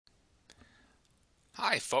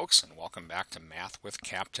Hi folks, and welcome back to Math with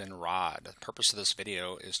Captain Rod. The purpose of this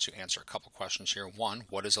video is to answer a couple questions here. One,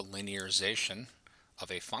 what is a linearization of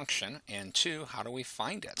a function? And two, how do we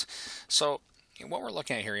find it? So what we're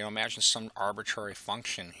looking at here, imagine some arbitrary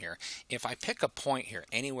function here. If I pick a point here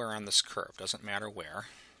anywhere on this curve, doesn't matter where,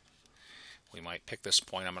 we might pick this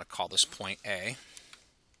point. I'm going to call this point A.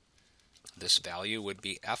 This value would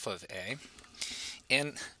be f of A.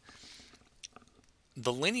 And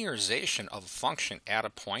the linearization of a function at a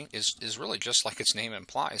point is really just like its name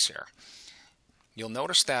implies here. You'll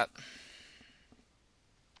notice that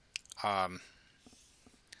the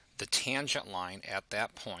tangent line at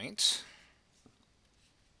that point,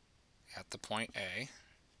 at the point A,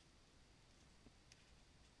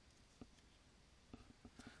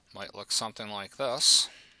 might look something like this.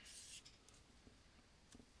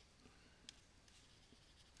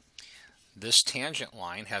 This tangent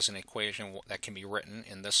line has an equation that can be written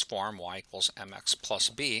in this form, y equals mx plus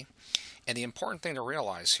b. And the important thing to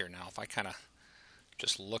realize here now, if I kind of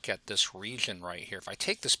just look at this region right here, if I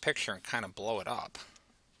take this picture and kind of blow it up,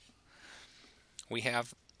 we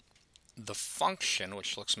have the function,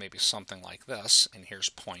 which looks maybe something like this, and here's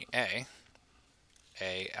point A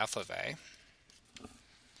f of A,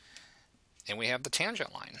 and we have the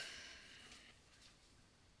tangent line,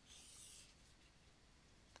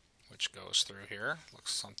 which goes through here,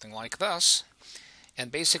 looks something like this.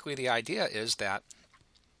 And basically the idea is that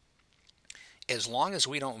as long as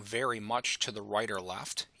we don't vary much to the right or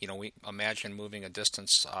left, we imagine moving a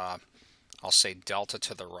distance, I'll say delta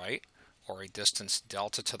to the right, or a distance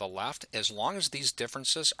delta to the left, as long as these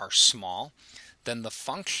differences are small, then the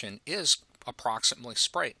function is approximately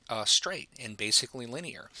straight and basically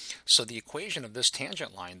linear. So the equation of this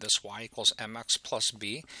tangent line, this y equals mx plus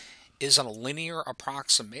b, is a linear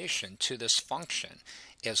approximation to this function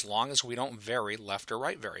as long as we don't vary left or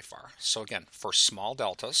right very far. So again, for small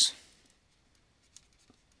deltas,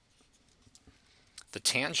 the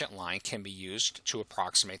tangent line can be used to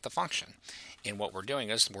approximate the function. And what we're doing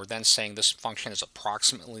is we're then saying this function is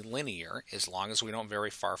approximately linear as long as we don't vary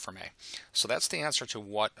far from A. So that's the answer to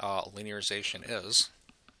what linearization is.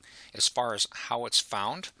 As far as how it's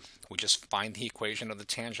found, we just find the equation of the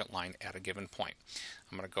tangent line at a given point.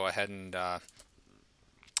 I'm going to go ahead and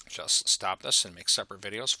just stop this and make separate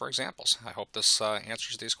videos for examples. I hope this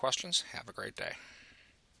answers these questions. Have a great day.